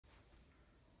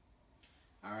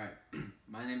Alright,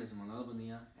 my name is Manuel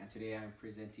Bonilla, and today I'm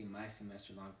presenting my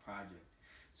semester-long project.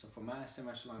 So for my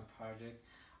semester-long project,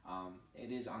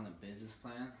 it is on the business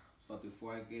plan, but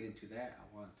before I get into that,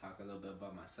 I want to talk a little bit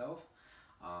about myself.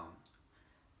 Um,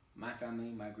 my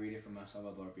family migrated from El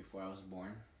Salvador before I was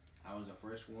born. I was the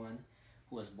first one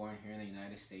who was born here in the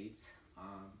United States.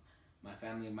 My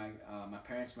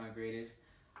parents migrated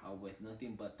with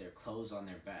nothing but their clothes on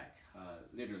their back.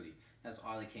 Literally, that's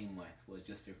all they came with, was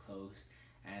just their clothes.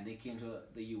 And they came to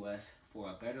the U.S.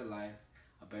 for a better life,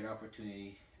 a better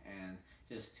opportunity, and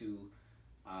just to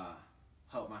uh,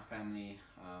 help my family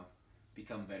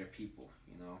become better people,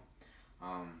 you know.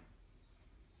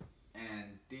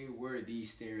 And they were the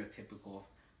stereotypical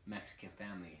Mexican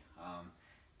family.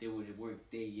 They would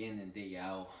work day in and day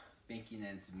out, making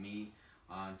ends meet,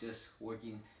 just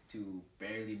working to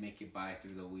barely make it by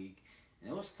through the week. And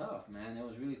it was tough, man. It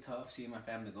was really tough seeing my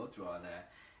family go through all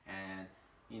that. And,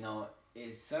 you know,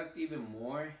 it sucked even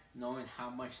more knowing how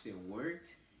much they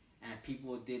worked and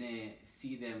people didn't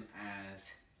see them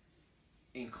as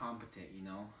incompetent, you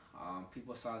know.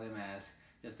 People saw them as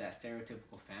just that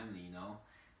stereotypical family, you know,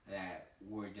 that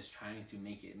were just trying to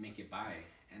make it by.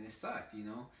 And it sucked, you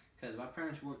know, because my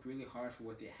parents worked really hard for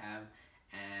what they have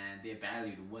and they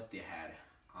valued what they had.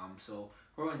 So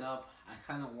growing up, I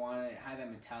kind of had that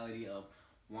mentality of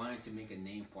wanting to make a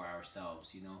name for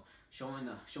ourselves, you know, showing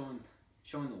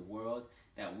the world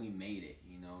that we made it,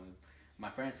 you know. My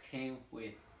parents came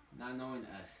with not knowing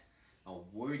us a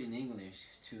word in English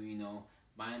to, you know,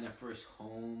 buying their first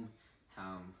home,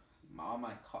 all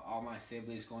my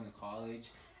siblings going to college,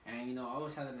 and you know, I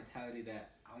always had the mentality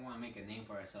that I want to make a name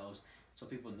for ourselves so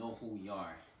people know who we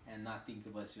are and not think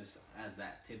of us just as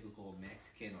that typical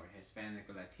Mexican or Hispanic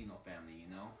or Latino family,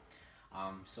 you know.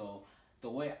 So the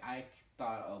way I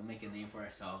thought of making a name for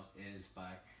ourselves is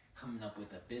by coming up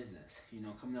with a business, you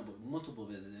know, coming up with multiple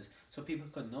businesses so people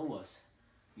could know us,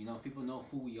 you know, people know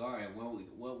who we are and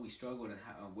what we struggled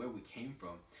and where we came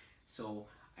from. So,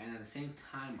 and at the same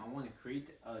time, I want to create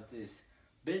this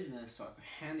business so I can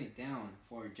hand it down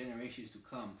for generations to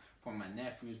come, for my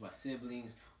nephews, my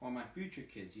siblings, or my future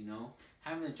kids, you know.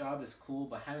 Having a job is cool,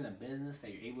 but having a business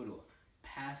that you're able to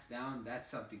pass down, that's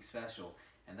something special.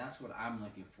 And that's what I'm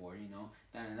looking for, you know.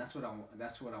 And that's what I want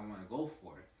to go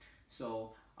for.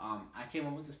 So I came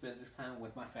up with this business plan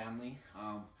with my family.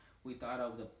 We thought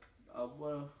of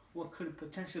what could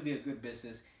potentially be a good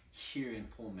business here in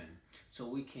Pullman. So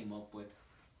we came up with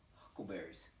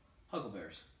Huckleberries.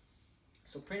 Huckleberries.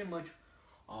 So pretty much,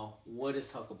 what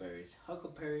is Huckleberries?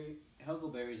 Huckleberries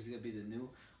is gonna be the new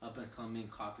up and coming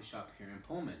coffee shop here in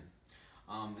Pullman.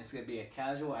 It's gonna be a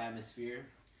casual atmosphere.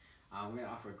 We're gonna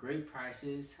offer great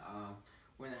prices.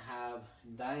 We're gonna have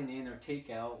dine in or take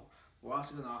out. We're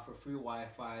also gonna offer free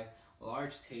Wi-Fi,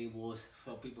 large tables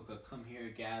so people could come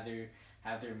here, gather,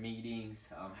 have their meetings,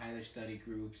 have their study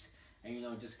groups, and you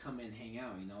know, just come and hang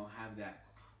out. You know, have that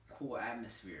cool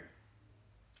atmosphere.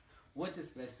 With this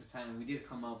business plan, we did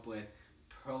come up with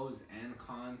pros and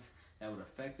cons that would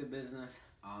affect the business.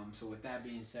 So with that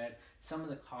being said, some of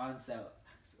the cons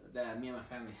that me and my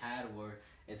family had were,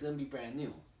 it's gonna be brand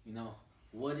new. You know,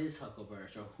 what is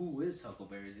Huckleberries or who is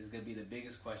Huckleberries is gonna be the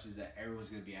biggest questions that everyone's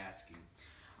gonna be asking.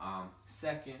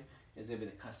 Second is gonna be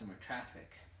the customer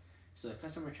traffic. So the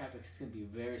customer traffic is gonna be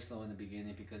very slow in the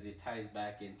beginning because it ties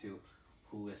back into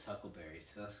who is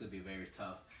Huckleberries. So that's gonna be very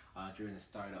tough during the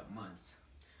startup months.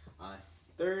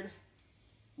 Third,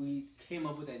 we came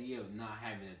up with the idea of not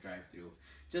having a drive-through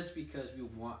just because we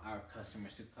want our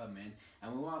customers to come in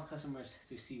and we want customers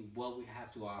to see what we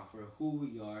have to offer, who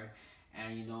we are,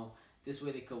 and you know, this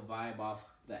way they could vibe off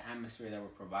the atmosphere that we're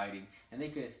providing and they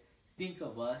could think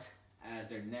of us as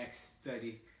their next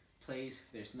study place,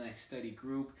 their next study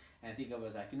group, and think of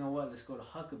us like, you know what, let's go to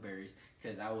Huckleberries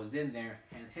because I was in there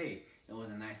and hey, it was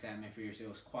a nice atmosphere, so it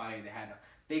was quiet, they had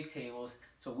big tables.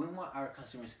 So we want our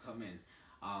customers to come in.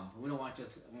 We don't want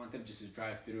them just to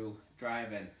drive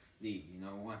and leave. You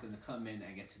know, we want them to come in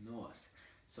and get to know us.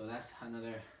 So that's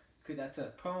a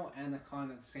pro and a con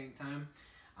at the same time.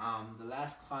 The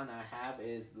last con I have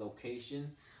is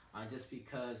location, just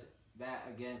because that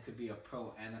again could be a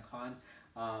pro and a con.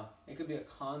 It could be a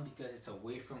con because it's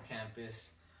away from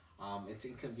campus. It's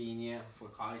inconvenient for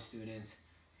college students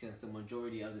because the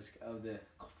majority of the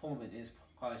Pullman is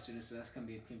college students, so that's gonna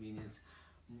be inconvenience.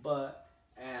 But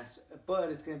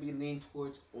it's gonna be leaned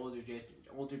towards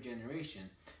older generation,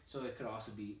 so it could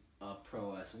also be a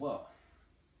pro as well.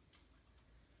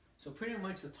 So pretty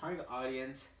much the target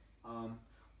audience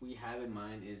we have in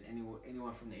mind is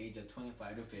anyone from the age of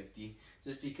 25 to 50,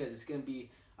 just because it's gonna be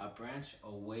a branch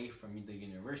away from the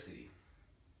university.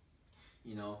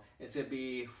 You know, it's gonna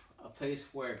be a place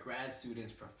where grad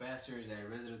students, professors, and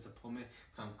residents of Pullman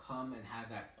come and have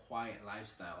that quiet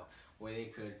lifestyle where they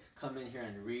could come in here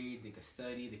and read, they could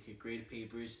study, they could grade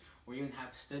papers, or even have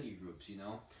study groups. You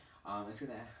know,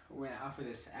 we're gonna offer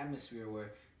this atmosphere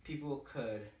where people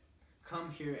could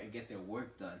come here and get their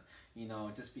work done. You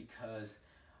know, just because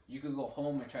you could go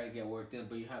home and try to get work done,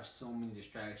 but you have so many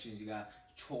distractions. You got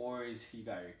chores, you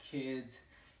got your kids,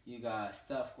 you got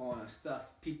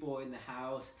people in the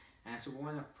house. And so we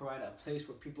want to provide a place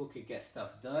where people could get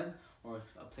stuff done, or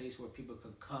a place where people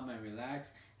could come and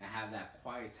relax and have that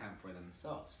quiet time for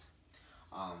themselves.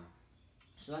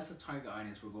 So that's the target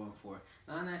audience we're going for.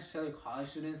 Not necessarily college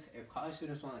students. If college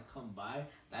students want to come by,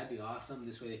 that'd be awesome.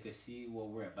 This way they could see what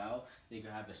we're about. They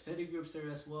could have their study groups there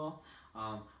as well.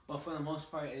 But for the most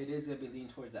part, it is going to be leaning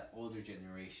towards that older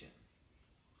generation.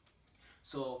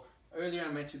 So earlier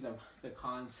I mentioned the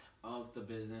cons of the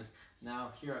business.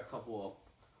 Now here are a couple of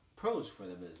pros for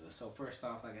the business. So first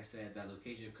off, like I said, that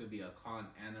location could be a con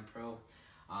and a pro.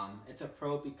 It's a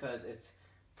pro because it's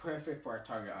perfect for our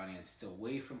target audience. It's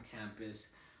away from campus.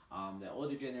 The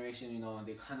older generation, you know,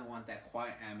 they kind of want that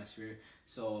quiet atmosphere.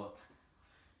 So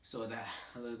the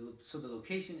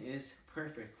location is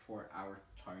perfect for our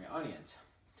target audience.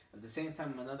 At the same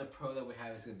time, another pro that we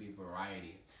have is going to be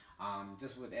variety.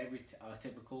 Just with every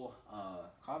typical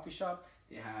coffee shop,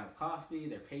 they have coffee,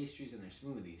 their pastries, and their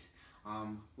smoothies.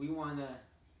 We want to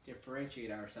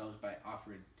differentiate ourselves by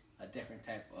offering a different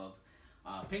type of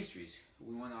pastries.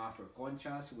 We want to offer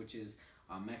conchas, which is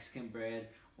Mexican bread.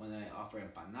 We want to offer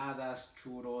empanadas,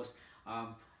 churros.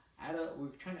 We're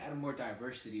trying to add more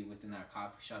diversity within our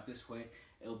coffee shop. This way,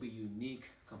 it'll be unique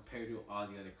compared to all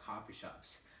the other coffee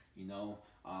shops. You know,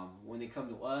 when they come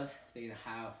to us, they're gonna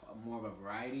have more of a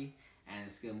variety, and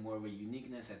it's gonna more of a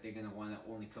uniqueness that they're gonna want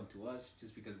to only come to us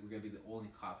just because we're gonna be the only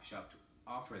coffee shop to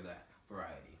offer that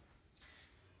variety.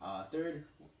 Third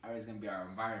is gonna be our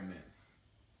environment.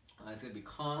 It's gonna be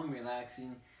calm,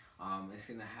 relaxing. It's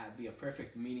gonna be a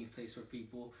perfect meeting place for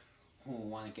people who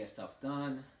want to get stuff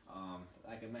done.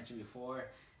 Like I mentioned before,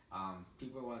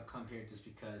 people want to come here just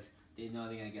because they know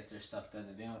they're gonna get their stuff done,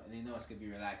 and they know it's gonna be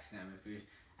relaxing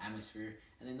atmosphere,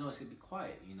 and they know it's gonna be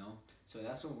quiet. You know, so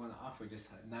that's what we want to offer, just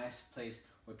a nice place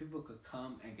where people could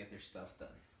come and get their stuff done.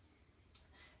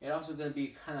 It's also gonna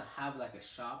be kind of have like a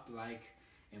shop-like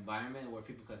environment where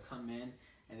people could come in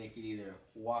and they could either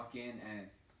walk in and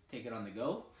take it on the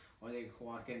go, or they could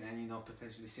walk in and, you know,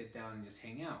 potentially sit down and just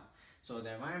hang out. So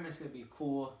the environment's gonna be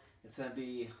cool. It's gonna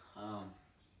be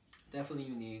definitely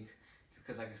unique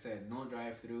because, like I said, no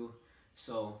drive-through.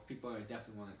 So people are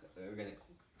definitely gonna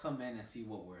come in and see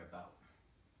what we're about.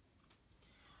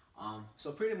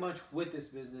 So pretty much with this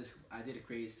business, I did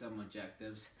create some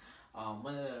objectives.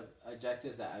 One of the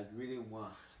objectives that I really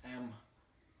am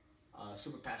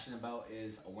super passionate about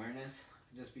is awareness,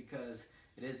 just because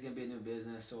it is going to be a new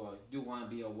business, so I do want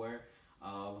to be aware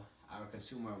of our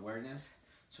consumer awareness.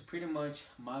 So pretty much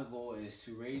my goal is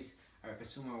to raise our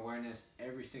consumer awareness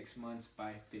every 6 months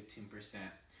by 15%.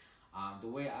 The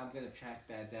way I'm going to track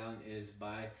that down is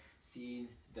by seeing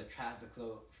the traffic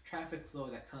flow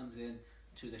that comes in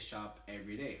to the shop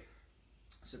every day.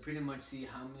 So pretty much see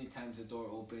how many times the door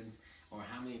opens or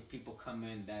how many people come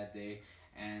in that day,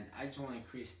 and I just want to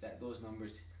increase those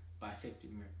numbers by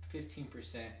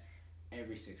 15%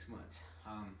 every 6 months.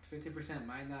 15%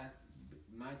 might not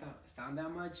sound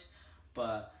that much,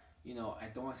 but you know, I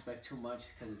don't expect too much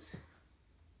because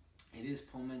it is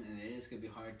Pullman and it is gonna be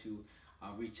hard to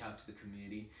reach out to the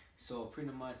community. So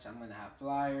pretty much I'm gonna have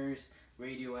flyers,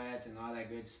 radio ads, and all that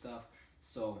good stuff.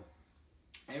 So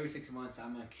every 6 months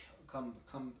I'm gonna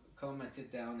come and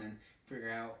sit down and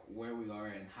figure out where we are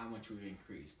and how much we've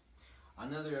increased.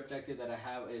 Another objective that I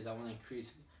have is I want to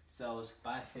increase sales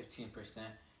by 15%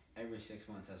 every 6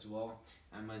 months as well.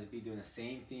 I'm going to be doing the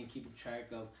same thing, keeping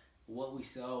track of what we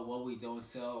sell, what we don't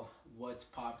sell, what's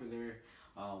popular,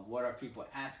 what are people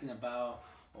asking about,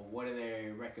 or what are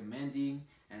they recommending,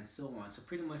 and so on. So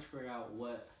pretty much figure out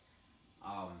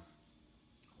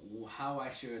how I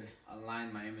should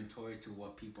align my inventory to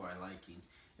what people are liking.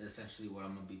 Is essentially what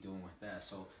I'm going to be doing with that.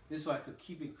 So this way I could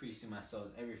keep increasing my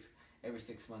sales every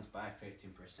 6 months by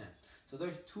 15%. So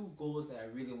there's two goals that I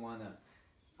really want to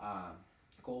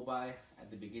go by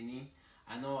at the beginning.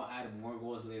 I know I'll add more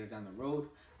goals later down the road,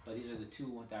 but these are the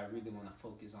two that I really want to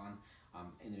focus on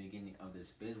in the beginning of this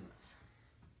business.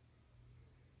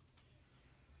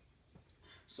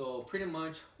 So pretty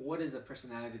much, what is the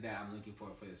personality that I'm looking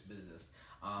for this business?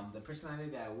 The personality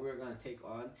that we're going to take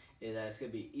on is that it's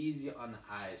going to be easy on the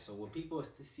eyes. So when people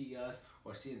see us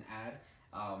or see an ad,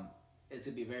 it's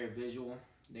going to be very visual.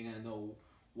 They're going to know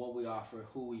what we offer,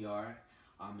 who we are.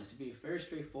 It's to be very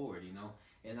straightforward. You know,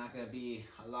 it's not gonna be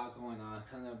a lot going on.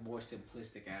 Kind of more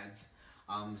simplistic ads.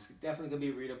 It's definitely gonna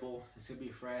be readable. It's gonna be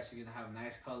fresh. You're gonna have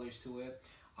nice colors to it.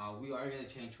 We are gonna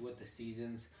change with the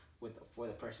seasons, for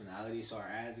the personality. So our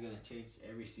ads are gonna change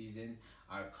every season.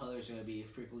 Our colors are gonna be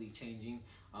frequently changing,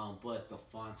 but the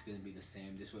font's gonna be the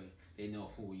same. This way they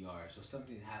know who we are. So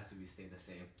something has to be stay the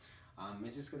same.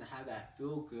 It's just gonna have that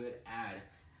feel good ad,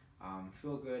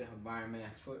 feel good environment,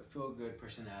 feel good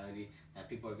personality that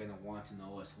people are gonna want to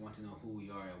know us, want to know who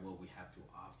we are and what we have to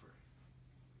offer.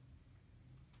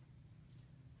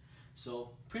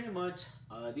 So pretty much,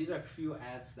 these are a few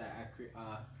ads that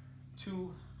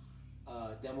two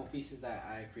demo pieces that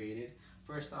I created.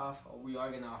 First off, we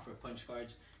are gonna offer punch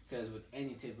cards because with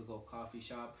any typical coffee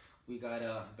shop, we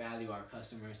gotta value our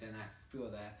customers, and I feel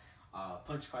that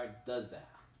punch card does that.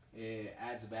 It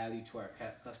adds value to our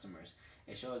customers.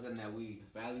 It shows them that we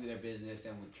value their business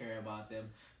and we care about them.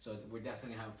 So we're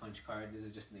definitely gonna have a punch card. This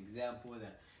is just an example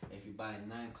that if you buy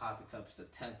 9 coffee cups, the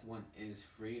 10th one is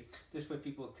free. This way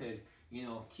people could, you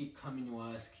know, keep coming to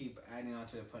us, keep adding on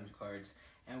to their punch cards.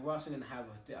 And we're also gonna have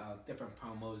different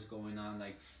promos going on.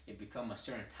 Like if you come a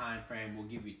certain time frame, we'll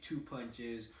give you 2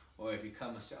 punches. Or if you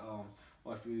come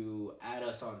or if you add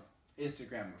us on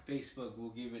Instagram or Facebook,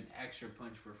 we'll give you an extra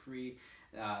punch for free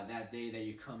that day that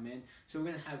you come in. So we're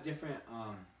gonna have different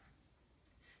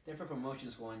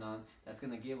promotions going on. That's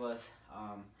gonna give us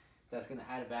that's gonna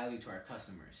add value to our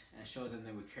customers and show them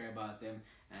that we care about them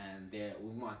and that we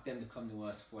want them to come to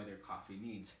us for their coffee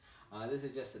needs. This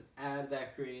is just an ad that I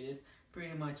created.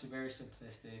 Pretty much very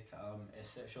simplistic.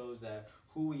 It shows that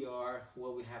who we are,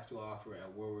 what we have to offer,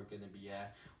 and where we're gonna be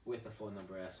at with the phone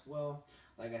number as well.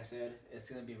 Like I said, it's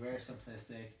gonna be very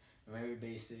simplistic, very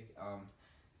basic.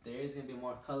 There is gonna be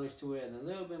more colors to it and a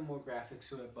little bit more graphics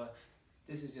to it, but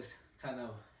this is just kind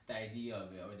of the idea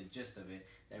of it or the gist of it,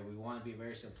 that we want to be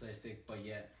very simplistic, but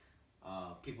yet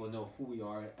people know who we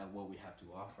are and what we have to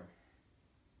offer.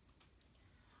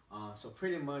 So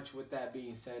pretty much with that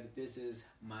being said, this is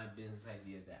my business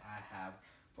idea that I have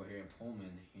for here in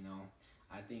Pullman. You know,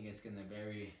 I think it's gonna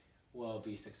very well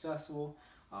be successful,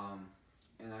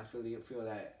 and I feel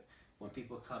that when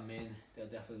people come in, they'll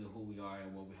definitely know who we are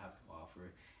and what we have to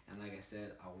offer. And like I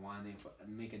said, I want to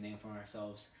make a name for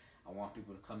ourselves. I want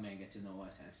people to come in and get to know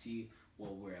us and see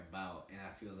what we're about. And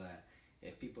I feel that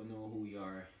if people know who we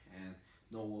are and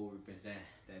know what we represent,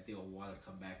 that they'll want to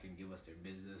come back and give us their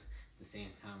business. At the same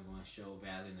time, we want to show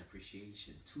value and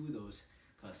appreciation to those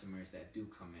customers that do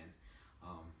come in.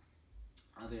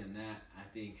 Other than that, I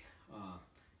think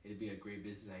it'd be a great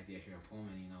business idea here in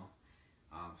Pullman, you know.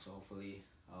 So hopefully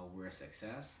we're a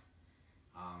success.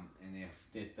 And if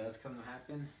this does come to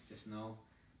happen, just know,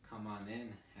 come on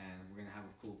in and we're gonna have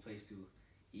a cool place to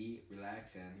eat,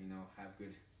 relax, and, you know, have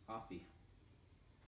good coffee.